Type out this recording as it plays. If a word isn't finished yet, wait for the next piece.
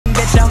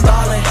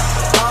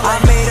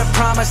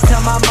promise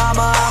to my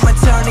mama I'ma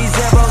turn these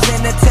zeros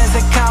into tens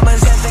of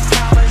commas.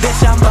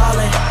 Bitch, I'm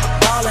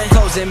ballin',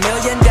 closing $1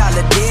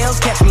 million deals.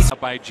 Catch me.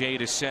 By Jay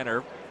to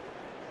center.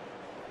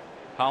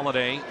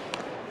 Holiday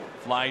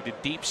fly to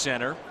deep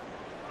center.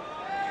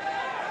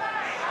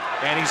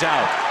 And he's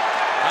out.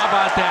 How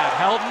about that?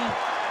 Helton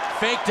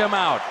faked him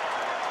out.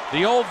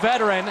 The old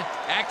veteran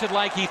acted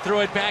like he threw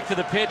it back to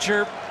the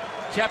pitcher,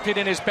 kept it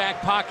in his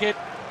back pocket.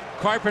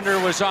 Carpenter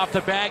was off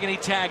the bag and he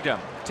tagged him.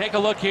 Take a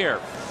look here.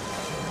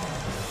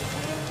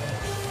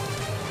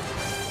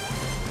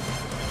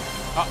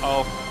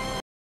 Uh-oh.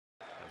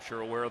 I'm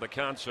sure aware of the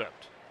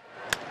concept.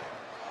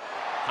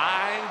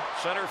 High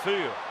center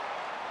field.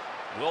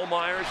 Will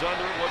Myers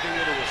under it, looking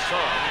into his son.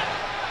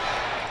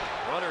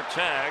 Runner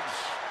tags.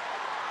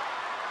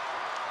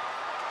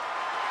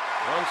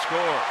 Run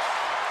scores.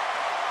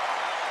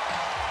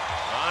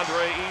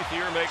 Andre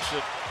Ethier makes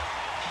it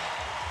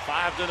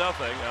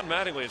 5-0.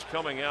 Mattingly is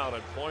coming out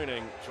and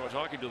pointing, so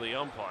talking to the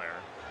umpire.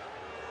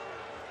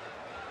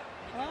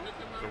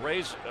 The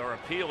Rays are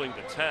appealing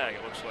the tag.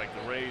 It looks like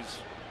the Rays.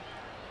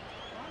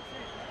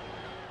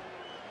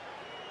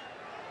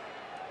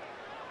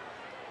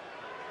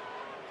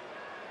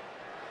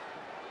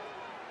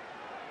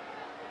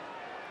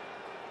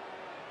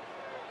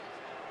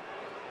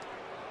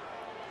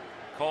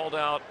 Called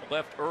out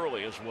left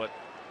early is what.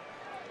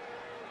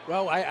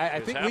 Well, I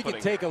think we can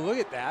take a look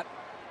at that.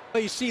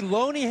 You see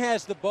Loney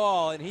has the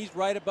ball and he's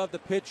right above the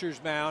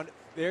pitcher's mound.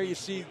 There you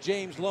see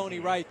James Loney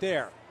right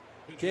there.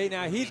 Okay,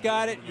 now he's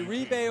got it.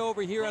 Uribe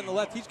over here on the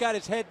left. He's got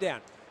his head down.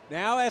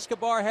 Now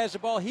Escobar has the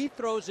ball. He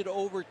throws it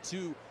over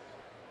to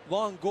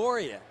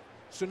Longoria.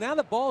 So now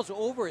the ball's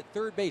over at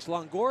third base.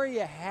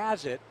 Longoria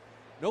has it.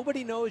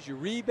 Nobody knows.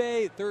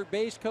 Uribe, third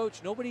base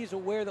coach, nobody's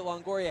aware that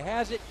Longoria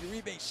has it.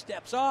 Uribe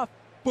steps off.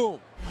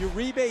 Boom.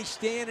 Uribe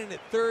standing at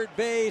third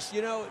base.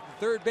 You know, the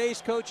third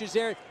base coach is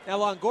there. Now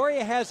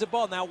Longoria has the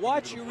ball. Now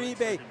watch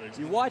Uribe.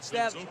 You watch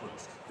that.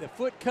 The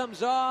foot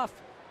comes off,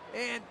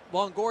 and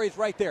Longoria's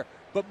right there.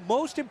 But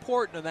most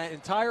important in that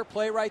entire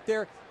play right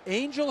there,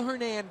 Angel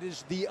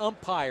Hernandez, the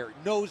umpire,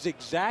 knows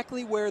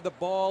exactly where the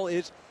ball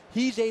is.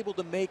 He's able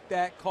to make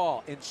that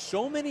call. And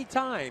so many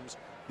times,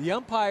 the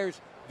umpires,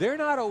 they're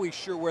not always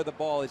sure where the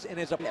ball is. And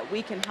as a that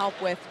we can help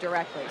with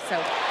directly. So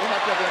we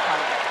hope you'll be a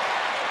part of it.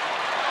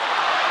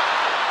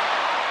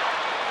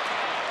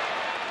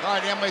 All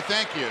right, Emily,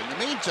 thank you. In the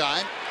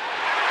meantime,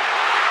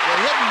 the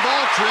hidden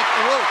ball trick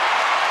worked.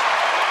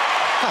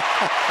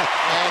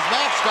 As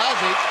Max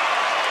Stassi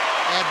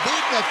had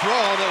beaten a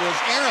throw that was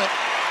errant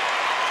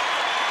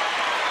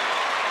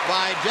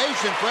by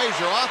Jason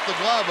Frazier off the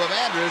glove of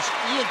Andrus.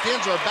 Ian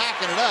Kinsler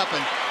backing it up,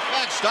 and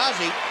Max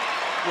Stassi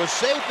was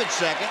safe at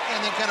second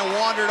and then kind of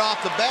wandered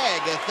off the bag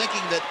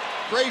thinking that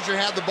Frazier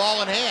had the ball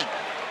in hand.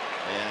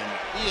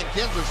 And Ian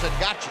Kinsler said,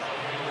 gotcha.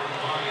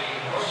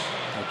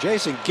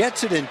 Jason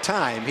gets it in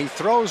time. He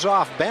throws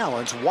off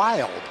balance,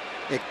 wild.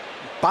 It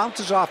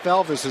bounces off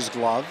Elvis's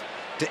glove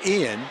to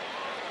Ian.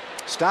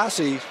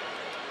 Stassi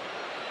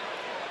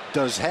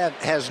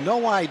has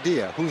no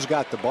idea who's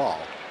got the ball.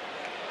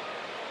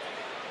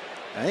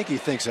 I think he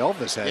thinks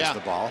Elvis has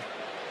the ball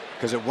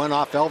because it went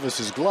off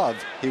Elvis's glove.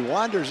 He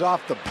wanders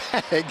off the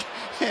bag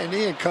and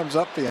Ian comes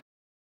up the.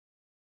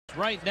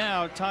 Right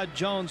now, Todd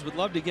Jones would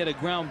love to get a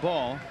ground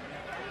ball.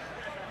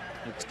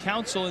 It's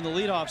Counsell in the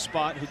leadoff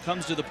spot who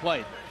comes to the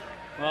plate.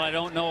 Well, I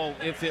don't know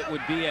if it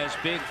would be as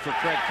big for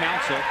Craig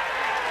Counsell.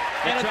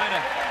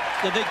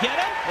 Did they get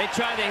him? They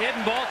tried the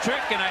hidden ball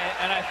trick, and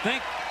I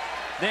think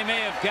they may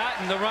have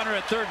gotten the runner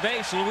at third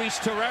base, Luis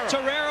Torrero.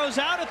 Torrero's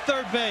out at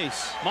third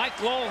base. Mike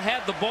Lowell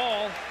had the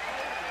ball.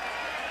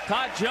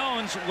 Todd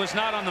Jones was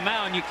not on the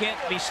mound. You can't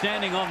be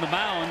standing on the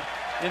mound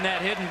in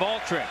that hidden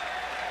ball trick.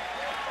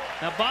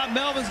 Now Bob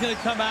Melvin's going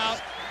to come out.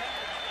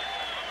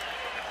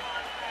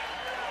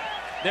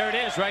 There it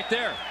is right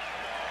there.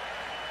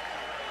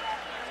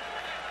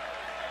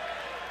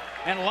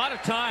 And a lot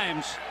of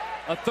times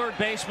a third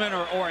baseman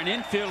or an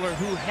infielder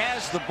who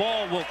has the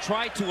ball will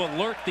try to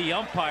alert the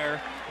umpire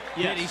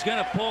that he's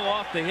going to pull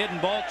off the hidden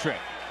ball trick.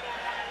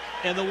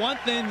 And the one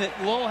thing that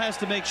Lowell has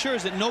to make sure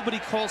is that nobody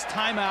calls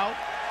timeout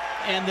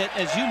and that,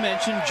 as you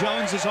mentioned,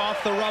 Jones is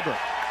off the rubber.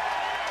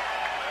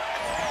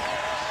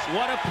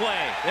 What a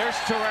play. There's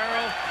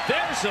Torrero.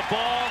 There's the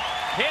ball.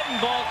 Hidden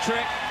ball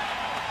trick.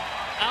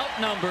 Out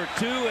number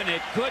 2, and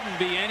it couldn't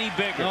be any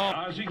bigger.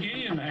 Ozzie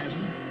Guillen has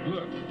him.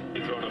 Look.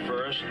 He throw to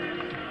first.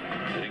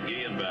 Hitting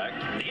Guillen back.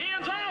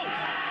 Guillen's out!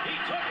 He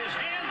took his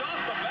hand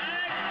off the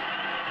bag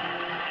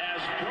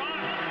as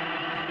Brock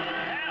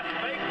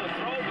half-faked the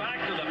throw back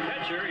to the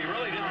pitcher. He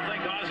really didn't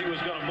think Ozzie was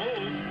going to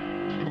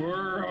move.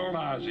 Poor old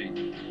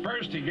Ozzie.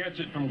 First he gets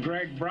it from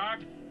Greg Brock,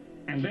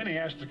 and then he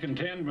has to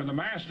contend with the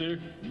master,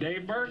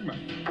 Dave Bergman.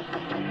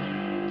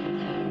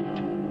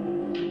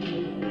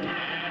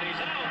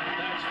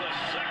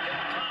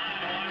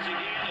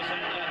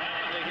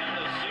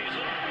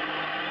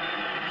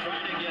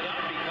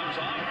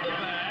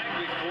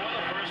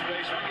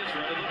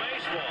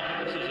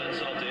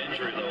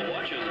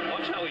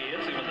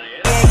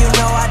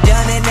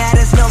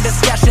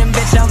 Discussion,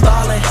 bitch, I'm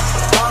ballin'.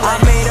 I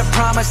made a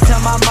promise. promise to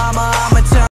my mama I'ma